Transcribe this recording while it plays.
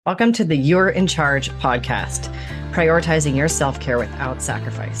Welcome to the You're in Charge podcast, prioritizing your self-care without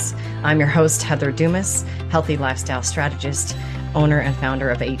sacrifice. I'm your host, Heather Dumas, healthy lifestyle strategist, owner and founder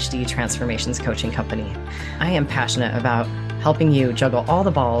of HD Transformations Coaching Company. I am passionate about helping you juggle all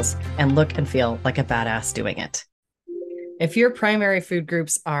the balls and look and feel like a badass doing it. If your primary food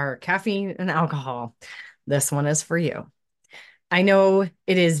groups are caffeine and alcohol, this one is for you. I know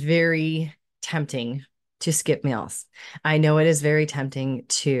it is very tempting to skip meals. I know it is very tempting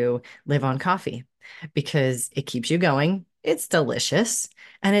to live on coffee because it keeps you going. It's delicious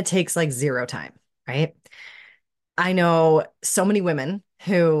and it takes like zero time, right? I know so many women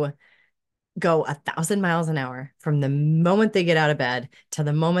who go 1,000 miles an hour from the moment they get out of bed to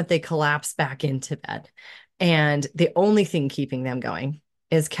the moment they collapse back into bed. And the only thing keeping them going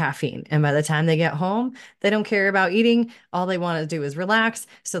is caffeine. And by the time they get home, they don't care about eating. All they want to do is relax.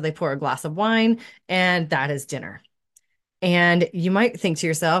 So they pour a glass of wine, and that is dinner. And you might think to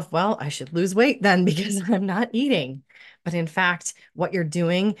yourself, well, I should lose weight then because I'm not eating. But in fact, what you're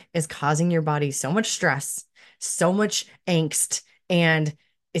doing is causing your body so much stress, so much angst, and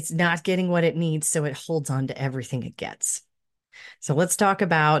it's not getting what it needs. So it holds on to everything it gets. So let's talk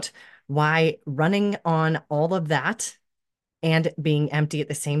about why running on all of that and being empty at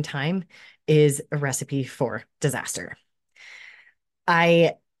the same time is a recipe for disaster.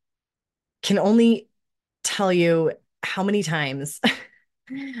 I can only tell you how many times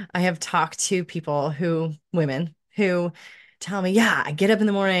I have talked to women who tell me, yeah, I get up in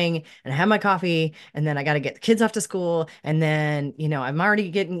the morning and I have my coffee and then I got to get the kids off to school. And then, I'm already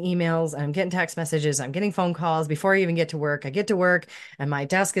getting emails, I'm getting text messages, I'm getting phone calls before I even get to work. I get to work and my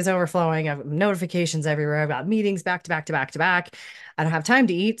desk is overflowing. I have notifications everywhere. I've got meetings back to back to back to back. I don't have time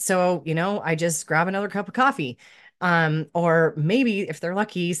to eat. So, I just grab another cup of coffee. Or maybe if they're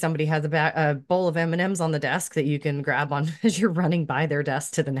lucky, somebody has a bowl of M&Ms on the desk that you can grab on as you're running by their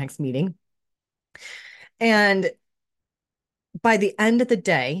desk to the next meeting. And by the end of the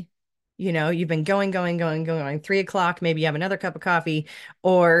day, you've been going, 3 o'clock, maybe you have another cup of coffee,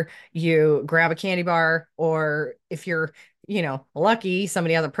 or you grab a candy bar, or if you're, lucky,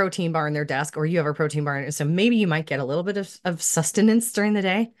 somebody has a protein bar in their desk, or you have a protein bar. So maybe you might get a little bit of sustenance during the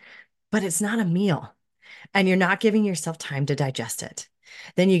day, but it's not a meal and you're not giving yourself time to digest it.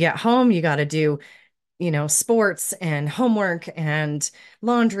 Then you get home, you got to do, sports and homework and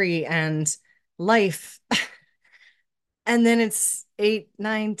laundry and life. And then it's 8,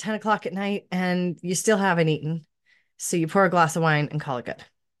 9, 10 o'clock at night and you still haven't eaten. So you pour a glass of wine and call it good.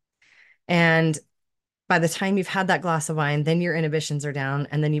 And by the time you've had that glass of wine, then your inhibitions are down.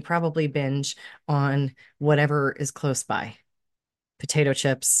 And then you probably binge on whatever is close by: potato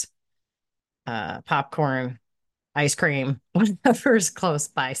chips, popcorn, ice cream, whatever is close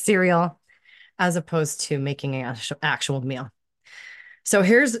by, cereal, as opposed to making an actual meal. So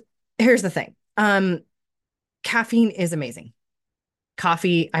here's the thing. Caffeine is amazing.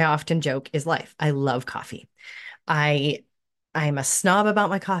 Coffee, I often joke, is life. I love coffee. I I'm a snob about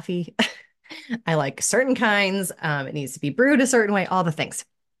my coffee. I like certain kinds. It needs to be brewed a certain way, all the things.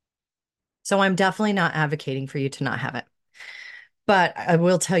 So I'm definitely not advocating for you to not have it. But I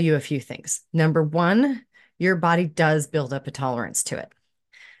will tell you a few things. Number one, your body does build up a tolerance to it.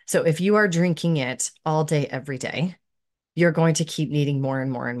 So if you are drinking it all day, every day, you're going to keep needing more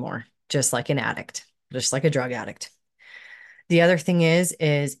and more and more, just like an addict, just like a drug addict. The other thing is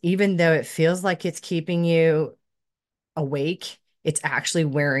even though it feels like it's keeping you awake, it's actually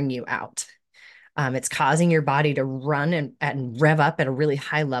wearing you out. It's causing your body to run and rev up at a really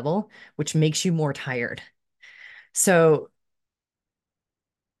high level, which makes you more tired. So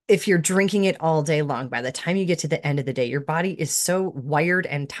if you're drinking it all day long, by the time you get to the end of the day, your body is so wired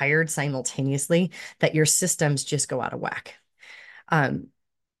and tired simultaneously that your systems just go out of whack. Um,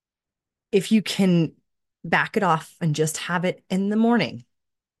 if you can back it off and just have it in the morning,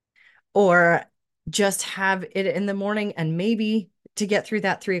 or just have it in the morning and maybe to get through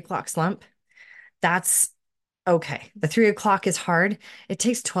that 3 o'clock slump, that's okay. The 3 o'clock is hard. It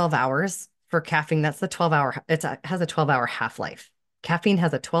takes 12 hours for caffeine. That's the 12-hour, has a 12-hour half-life. Caffeine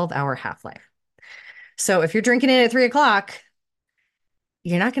has a 12-hour half-life. So if you're drinking it at 3 o'clock,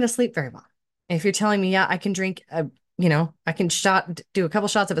 you're not going to sleep very well. If you're telling me, yeah, I can I can do a couple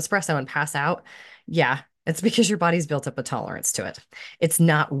shots of espresso and pass out. Yeah, it's because your body's built up a tolerance to it. It's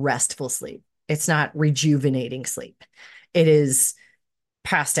not restful sleep. It's not rejuvenating sleep. It is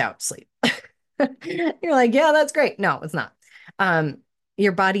passed out sleep. You're like, yeah, that's great. No, it's not. Um,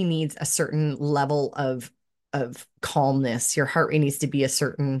 your body needs a certain level of calmness. Your heart rate needs to be a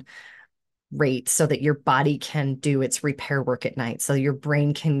certain rate so that your body can do its repair work at night. So your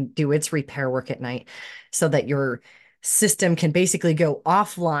brain can do its repair work at night so that your system can basically go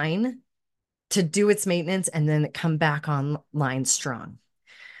offline to do its maintenance and then come back online strong.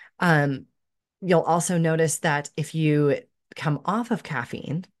 Um, you'll also notice that if you come off of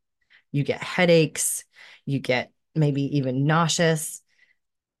caffeine, you get headaches, you get maybe even nauseous.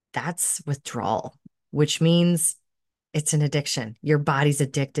 That's withdrawal, which means it's an addiction. Your body's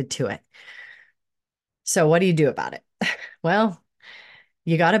addicted to it. So, what do you do about it? Well,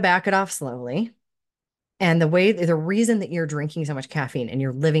 you got to back it off slowly. And the reason that you're drinking so much caffeine and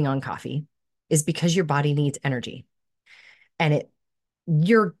you're living on coffee is because your body needs energy. And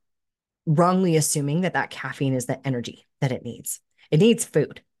you're wrongly assuming that caffeine is the energy that it needs. It needs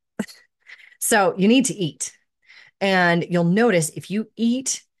food. So you need to eat. And you'll notice if you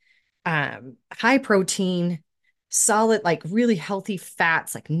eat high protein, solid, like really healthy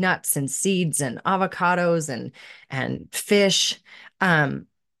fats, like nuts and seeds and avocados and fish, um,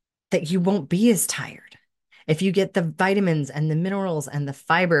 that you won't be as tired. If you get the vitamins and the minerals and the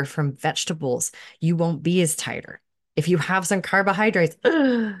fiber from vegetables, you won't be as tired. If you have some carbohydrates,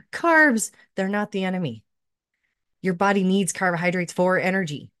 carbs, they're not the enemy. Your body needs carbohydrates for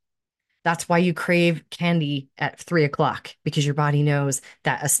energy. That's why you crave candy at 3 o'clock, because your body knows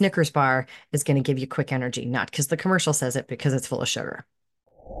that a Snickers bar is going to give you quick energy, not because the commercial says it, because it's full of sugar.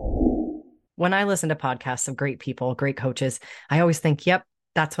 When I listen to podcasts of great people, great coaches, I always think, yep,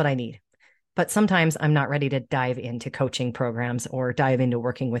 that's what I need. But sometimes I'm not ready to dive into coaching programs or dive into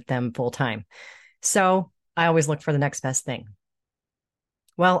working with them full time. So I always look for the next best thing.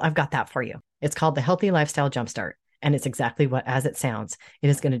 Well, I've got that for you. It's called the Healthy Lifestyle Jumpstart. And it's exactly what, as it sounds, it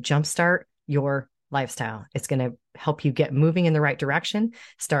is going to jumpstart your lifestyle. It's going to help you get moving in the right direction,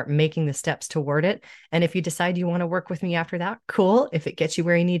 start making the steps toward it. And if you decide you want to work with me after that, cool. If it gets you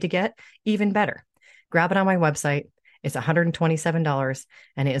where you need to get, even better. Grab it on my website. It's $127,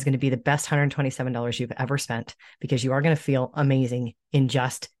 and it is going to be the best $127 you've ever spent, because you are going to feel amazing in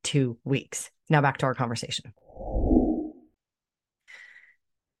just 2 weeks. Now back to our conversation.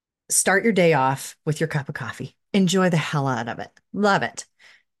 Start your day off with your cup of coffee. Enjoy the hell out of it. Love it.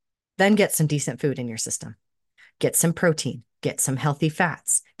 Then get some decent food in your system. Get some protein, get some healthy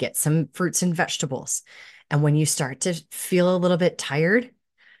fats, get some fruits and vegetables. And when you start to feel a little bit tired,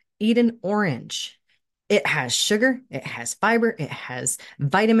 eat an orange. It has sugar, it has fiber, it has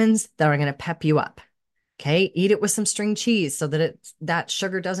vitamins that are going to pep you up. Okay, eat it with some string cheese so that that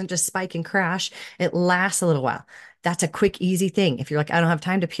sugar doesn't just spike and crash. It lasts a little while. That's a quick, easy thing. If you're like, I don't have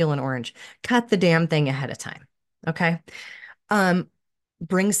time to peel an orange, cut the damn thing ahead of time. Okay. Um,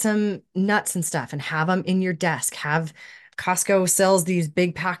 Bring some nuts and stuff and have them in your desk. Have Costco sells these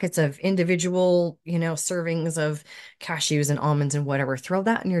big packets of individual, servings of cashews and almonds and whatever. Throw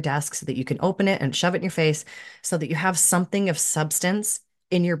that in your desk so that you can open it and shove it in your face so that you have something of substance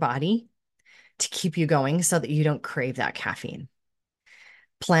in your body to keep you going so that you don't crave that caffeine.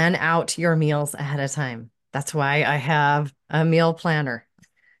 Plan out your meals ahead of time. That's why I have a meal planner.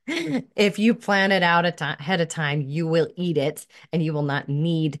 If you plan it out ahead of time, you will eat it and you will not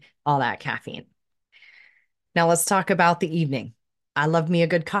need all that caffeine. Now let's talk about the evening. I love me a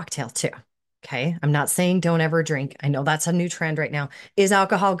good cocktail too. Okay. I'm not saying don't ever drink. I know that's a new trend right now. Is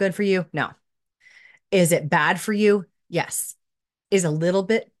alcohol good for you? No. Is it bad for you? Yes. Is a little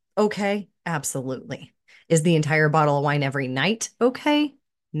bit okay? Absolutely. Is the entire bottle of wine every night okay?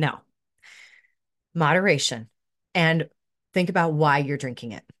 No. Moderation. And think about why you're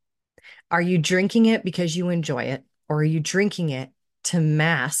drinking it. Are you drinking it because you enjoy it? Or are you drinking it to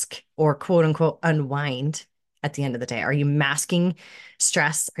mask or quote unquote unwind at the end of the day? Are you masking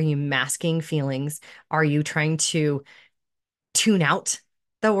stress? Are you masking feelings? Are you trying to tune out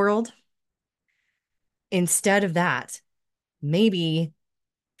the world? Instead of that, maybe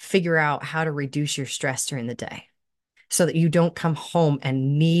figure out how to reduce your stress during the day so that you don't come home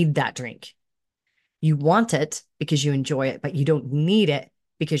and need that drink. You want it because you enjoy it, but you don't need it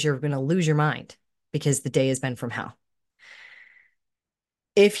because you're going to lose your mind because the day has been from hell.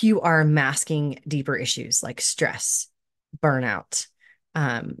 If you are masking deeper issues like stress, burnout,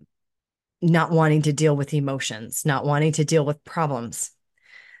 not wanting to deal with emotions, not wanting to deal with problems,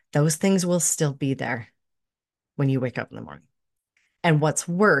 those things will still be there when you wake up in the morning. And what's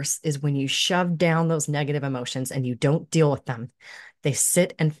worse is when you shove down those negative emotions and you don't deal with them, they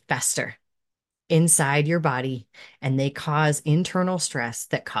sit and fester inside your body and they cause internal stress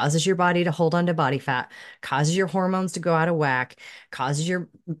that causes your body to hold on to body fat, causes your hormones to go out of whack, causes your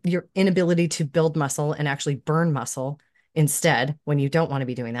inability to build muscle and actually burn muscle instead when you don't want to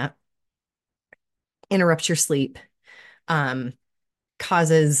be doing that, interrupts your sleep,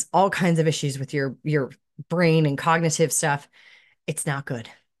 causes all kinds of issues with your brain and cognitive stuff. It's not good.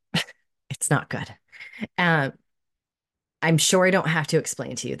 It's not good. I'm sure I don't have to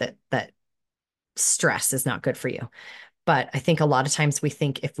explain to you that stress is not good for you. But I think a lot of times we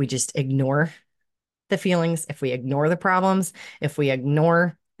think if we just ignore the feelings, if we ignore the problems, if we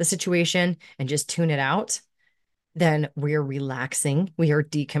ignore the situation and just tune it out, then we're relaxing, we are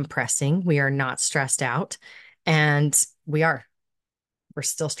decompressing, we are not stressed out, and we're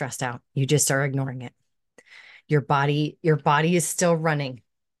still stressed out. You just are ignoring it. Your body is still running.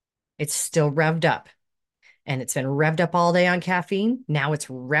 It's still revved up, and it's been revved up all day on caffeine. Now it's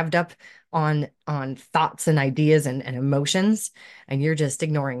revved up on thoughts and ideas and emotions, and you're just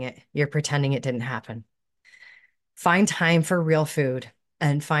ignoring it. You're pretending it didn't happen. Find time for real food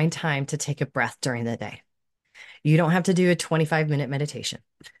and find time to take a breath during the day. You don't have to do a 25-minute meditation,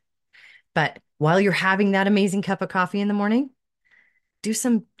 but while you're having that amazing cup of coffee in the morning, do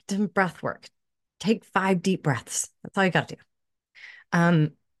some breath work. Take 5 deep breaths. That's all you got to do.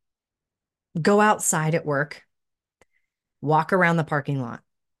 Um, go outside at work, walk around the parking lot,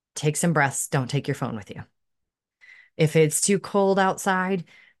 take some breaths. Don't take your phone with you. If it's too cold outside,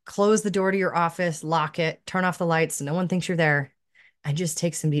 close the door to your office, lock it, turn off the lights so no one thinks you're there, and just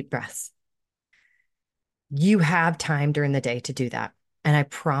take some deep breaths. You have time during the day to do that. And I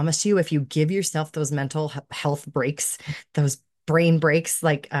promise you, if you give yourself those mental health breaks, those brain breaks,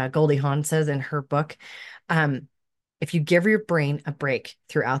 like Goldie Hawn says in her book, um, if you give your brain a break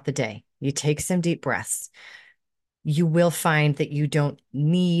throughout the day, you take some deep breaths, you will find that you don't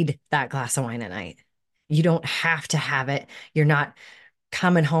need that glass of wine at night. You don't have to have it. You're not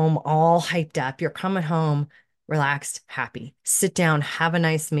coming home all hyped up. You're coming home relaxed, happy. Sit down, have a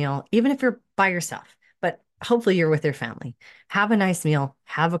nice meal, even if you're by yourself, but hopefully you're with your family. Have a nice meal,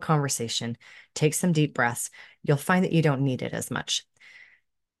 have a conversation, take some deep breaths. You'll find that you don't need it as much.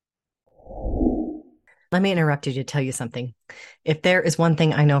 Let me interrupt you to tell you something. If there is one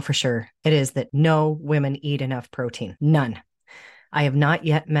thing I know for sure, it is that no women eat enough protein. None. I have not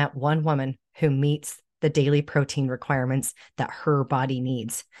yet met one woman who meets the daily protein requirements that her body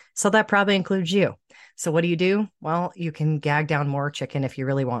needs. So that probably includes you. So what do? Well, you can gag down more chicken if you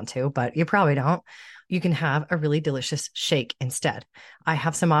really want to, but you probably don't. You can have a really delicious shake instead. I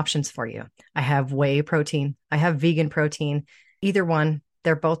have some options for you. I have whey protein. I have vegan protein. Either one,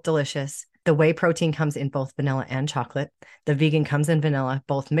 they're both delicious. The whey protein comes in both vanilla and chocolate. The vegan comes in vanilla.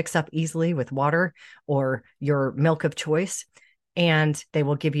 Both mix up easily with water or your milk of choice, and they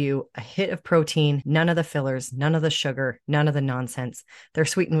will give you a hit of protein, none of the fillers, none of the sugar, none of the nonsense. They're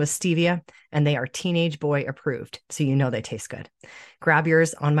sweetened with stevia, and they are teenage boy approved, so you know they taste good. Grab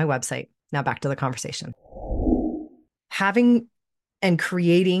yours on my website. Now back to the conversation. Having and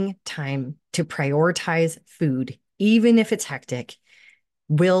creating time to prioritize food, even if it's hectic,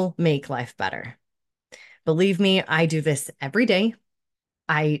 will make life better. Believe me, I do this every day.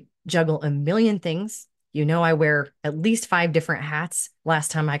 I juggle a million things. You know, I wear at least 5 different hats.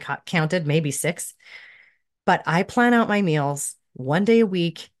 Last time I counted, maybe 6. But I plan out my meals one day a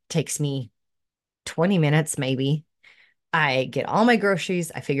week. Takes me 20 minutes, maybe. I get all my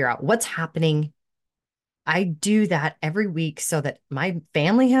groceries. I figure out what's happening. I do that every week so that my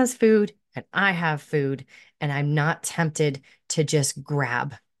family has food and I have food, and I'm not tempted to just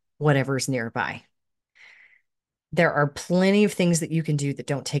grab whatever's nearby. There are plenty of things that you can do that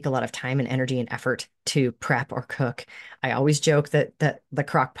don't take a lot of time and energy and effort to prep or cook. I always joke that the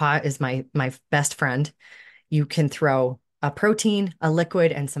crock pot is my best friend. You can throw a protein, a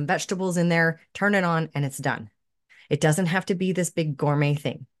liquid, and some vegetables in there, turn it on, and it's done. It doesn't have to be this big gourmet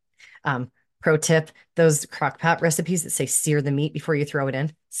thing. Pro tip, those crock pot recipes that say sear the meat before you throw it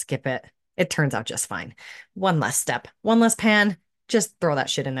in, skip it. It turns out just fine. One less step, one less pan, just throw that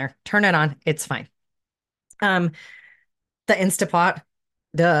shit in there, turn it on, it's fine. Um, the Instapot,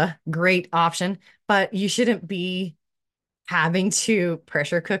 great option, but you shouldn't be having to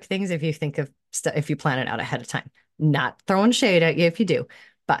pressure cook things if you think of if you plan it out ahead of time. Not throwing shade at you if you do,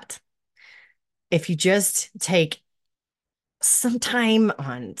 but if you just take some time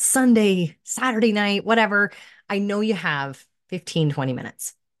on Sunday, Saturday night, whatever, I know you have 15, 20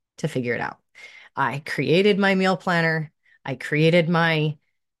 minutes to figure it out. I created my meal planner. I created my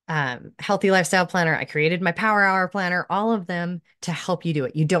healthy lifestyle planner. I created my power hour planner, all of them to help you do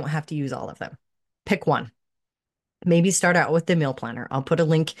it. You don't have to use all of them. Pick one. Maybe start out with the meal planner. I'll put a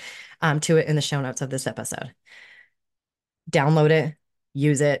link to it in the show notes of this episode. Download it,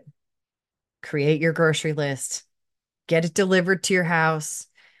 use it, create your grocery list, get it delivered to your house.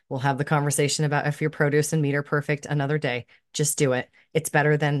 We'll have the conversation about if your produce and meat are perfect another day. Just do it. It's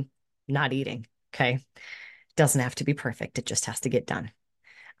better than not eating. Okay. Doesn't have to be perfect. It just has to get done.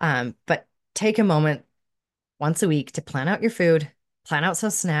 But take a moment once a week to plan out your food, Plan out some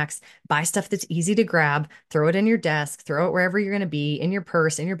snacks, buy stuff that's easy to grab, throw it in your desk, throw it wherever you're going to be, in your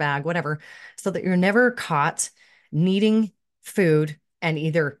purse, in your bag, whatever, so that you're never caught needing food and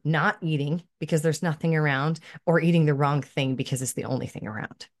either not eating because there's nothing around or eating the wrong thing because it's the only thing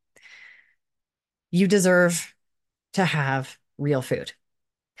around. You deserve to have real food.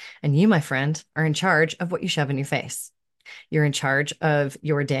 And you, my friend, are in charge of what you shove in your face. You're in charge of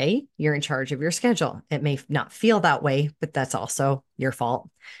your day. You're in charge of your schedule. It may not feel that way, but that's also your fault.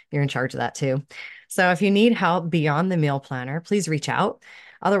 You're in charge of that too. So if you need help beyond the meal planner, please reach out.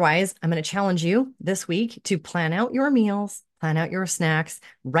 Otherwise, I'm going to challenge you this week to plan out your meals, plan out your snacks,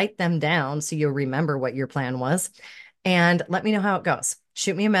 write them down so you'll remember what your plan was, and let me know how it goes.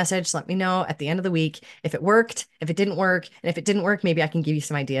 Shoot me a message. Let me know at the end of the week if it worked, if it didn't work. And if it didn't work, maybe I can give you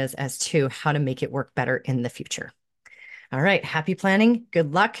some ideas as to how to make it work better in the future. All right. Happy planning.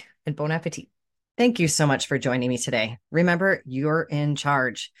 Good luck and bon appetit. Thank you so much for joining me today. Remember, you're in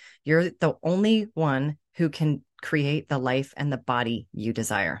charge. You're the only one who can create the life and the body you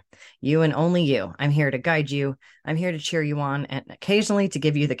desire. You and only you. I'm here to guide you. I'm here to cheer you on and occasionally to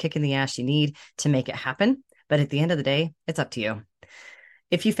give you the kick in the ass you need to make it happen. But at the end of the day, it's up to you.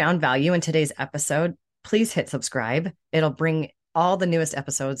 If you found value in today's episode, please hit subscribe. It'll bring all the newest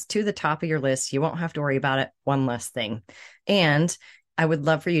episodes to the top of your list. You won't have to worry about it. One less thing. And I would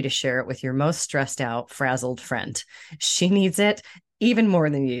love for you to share it with your most stressed out, frazzled friend. She needs it even more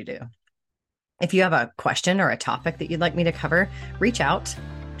than you do. If you have a question or a topic that you'd like me to cover, reach out,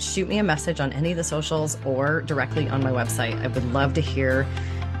 shoot me a message on any of the socials or directly on my website. I would love to hear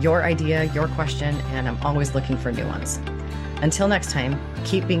your idea, your question, and I'm always looking for new ones. Until next time,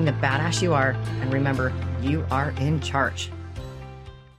 keep being the badass you are, and remember, you are in charge.